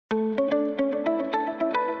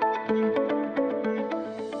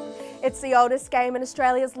It's the oldest game in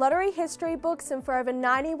Australia's lottery history books, and for over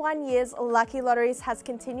 91 years, Lucky Lotteries has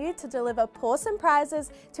continued to deliver awesome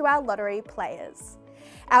prizes to our lottery players.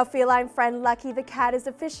 Our feline friend Lucky the cat is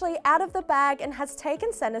officially out of the bag and has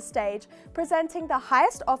taken centre stage, presenting the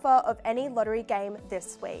highest offer of any lottery game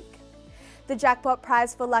this week. The jackpot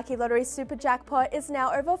prize for Lucky Lottery's Super Jackpot is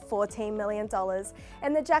now over $14 million,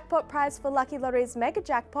 and the jackpot prize for Lucky Lottery's Mega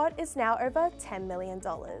Jackpot is now over $10 million.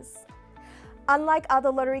 Unlike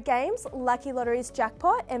other lottery games, Lucky Lottery's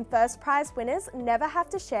jackpot and first prize winners never have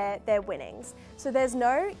to share their winnings, so there's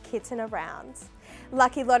no kidding around.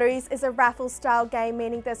 Lucky Lotteries is a raffle-style game,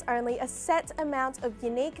 meaning there's only a set amount of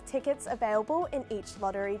unique tickets available in each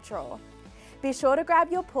lottery draw. Be sure to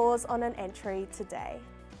grab your paws on an entry today.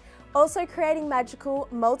 Also creating magical,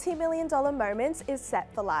 multi-million-dollar moments is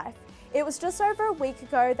Set for Life. It was just over a week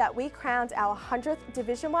ago that we crowned our 100th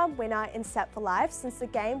Division 1 winner in Set for Life since the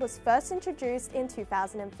game was first introduced in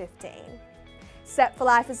 2015. Set for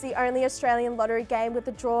Life is the only Australian lottery game with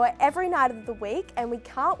a draw every night of the week, and we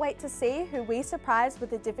can't wait to see who we surprise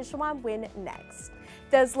with a Division 1 win next.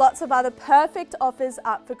 There's lots of other perfect offers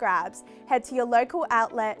up for grabs. Head to your local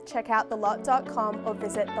outlet, check out thelott.com or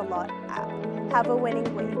visit the Lott app. Have a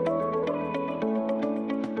winning week.